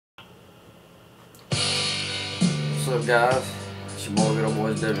up, guys? It's your boy, Good Old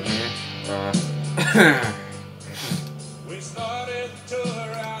Boys Devin here.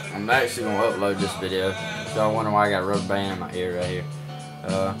 I'm actually gonna upload this video. If y'all wonder why I got a rubber band in my ear right here.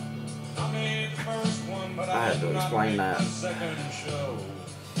 I had to explain that.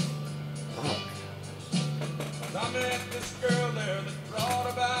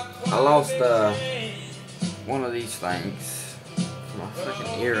 I lost one of these things, my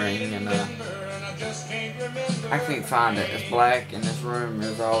freaking earring, and I can't find it. It's black in this room.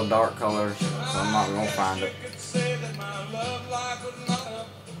 It's all dark colors, so I'm not gonna find it.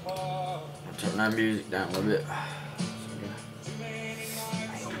 I'll turn that music down a little bit.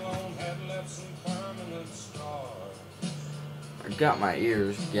 I got my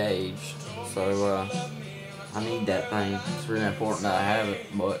ears gauged, so I need that thing. It's really important that I have it,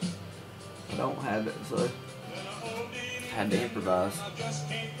 but I don't have it, so I had to improvise.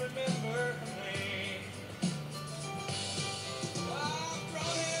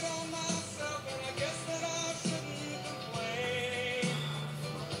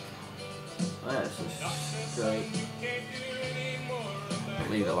 That's just great.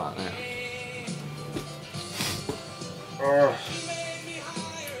 Leave it like that.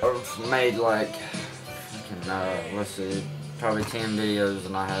 I've made like, let's see, probably 10 videos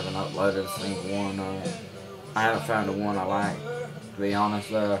and I haven't uploaded a single one. I haven't found the one I like, to be honest.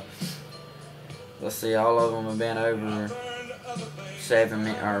 Let's see, all of them have been over 7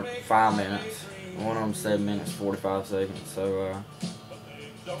 minutes or 5 minutes. One of them 7 minutes 45 seconds. So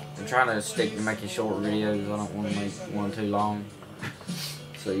I'm trying to stick to making short videos. I don't want to make one too long.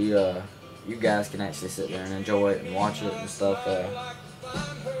 So you guys can actually sit there and enjoy it and watch it and stuff. I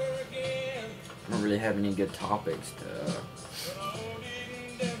don't really have any good topics to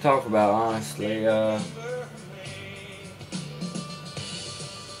talk about, honestly.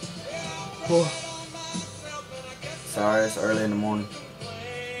 Sorry, it's early in the morning.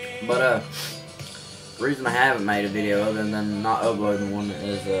 But the reason I haven't made a video other than not uploading one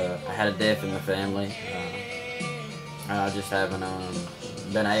is I had a death in the family. I just haven't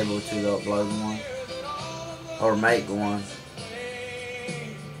been able to upload one or make one.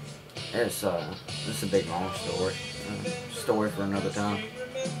 It's a big long story. Story for another time.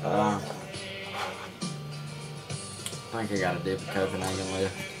 I think I got a dip of Copenhagen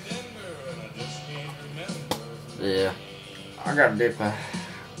left. Yeah, I got a dip of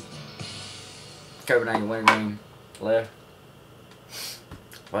Copenhagen wintergreen left,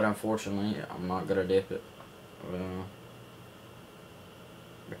 but unfortunately I'm not gonna dip it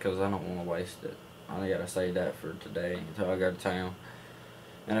because I don't want to waste it. I gotta save that for today until I go to town.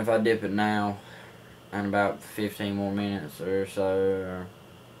 And if I dip it now, in about 15 more minutes or so,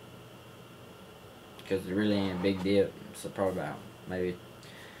 because it really ain't a big dip, so probably about maybe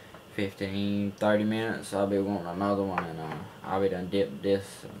 15-30 minutes, I'll be wanting another one, and I'll be done dipped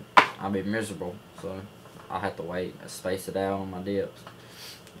this, and I'll be miserable. So I'll have to wait, space it out on my dips.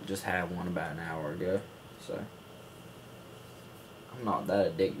 Just had one about an hour ago, so I'm not that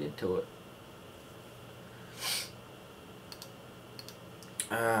addicted to it.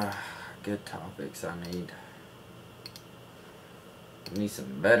 Good topics I need. I need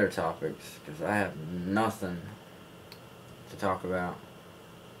some better topics because I have nothing to talk about.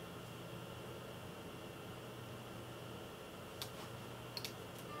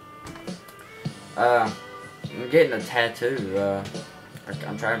 I'm getting a tattoo.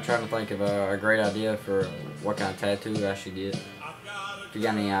 I'm trying to think of a great idea for what kind of tattoo I should get. If you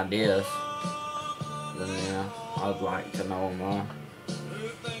got any ideas, then yeah, I'd like to know them.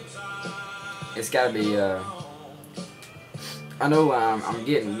 It's gotta be, I know I'm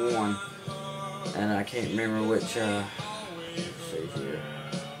getting one, and I can't remember which, let's see here.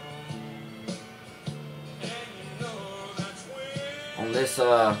 On this,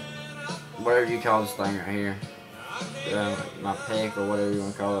 whatever you call this thing right here, my pec or whatever you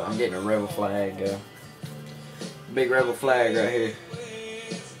want to call it, I'm getting a rebel flag, big rebel flag right here.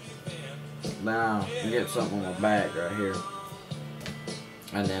 Now, I'm getting something on my back right here.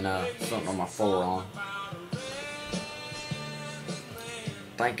 And then something on my forearm. I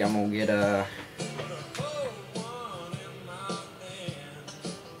think I'm gonna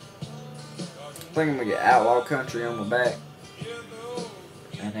get Outlaw Country on my back,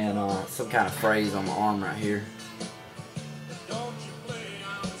 and then some kind of phrase on my arm right here.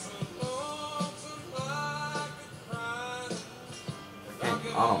 I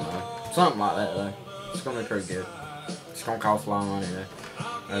don't know, something like that though. It's gonna be pretty good. It's gonna cost a lot of money though.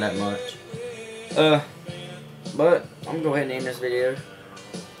 Not that much. But I'm gonna go ahead and end this video.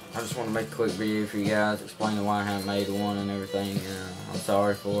 I just want to make a quick video for you guys explaining why I haven't made one and everything. I'm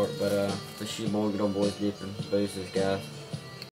sorry for it, but this is your boy, good old boys dipping. Boosters, guys.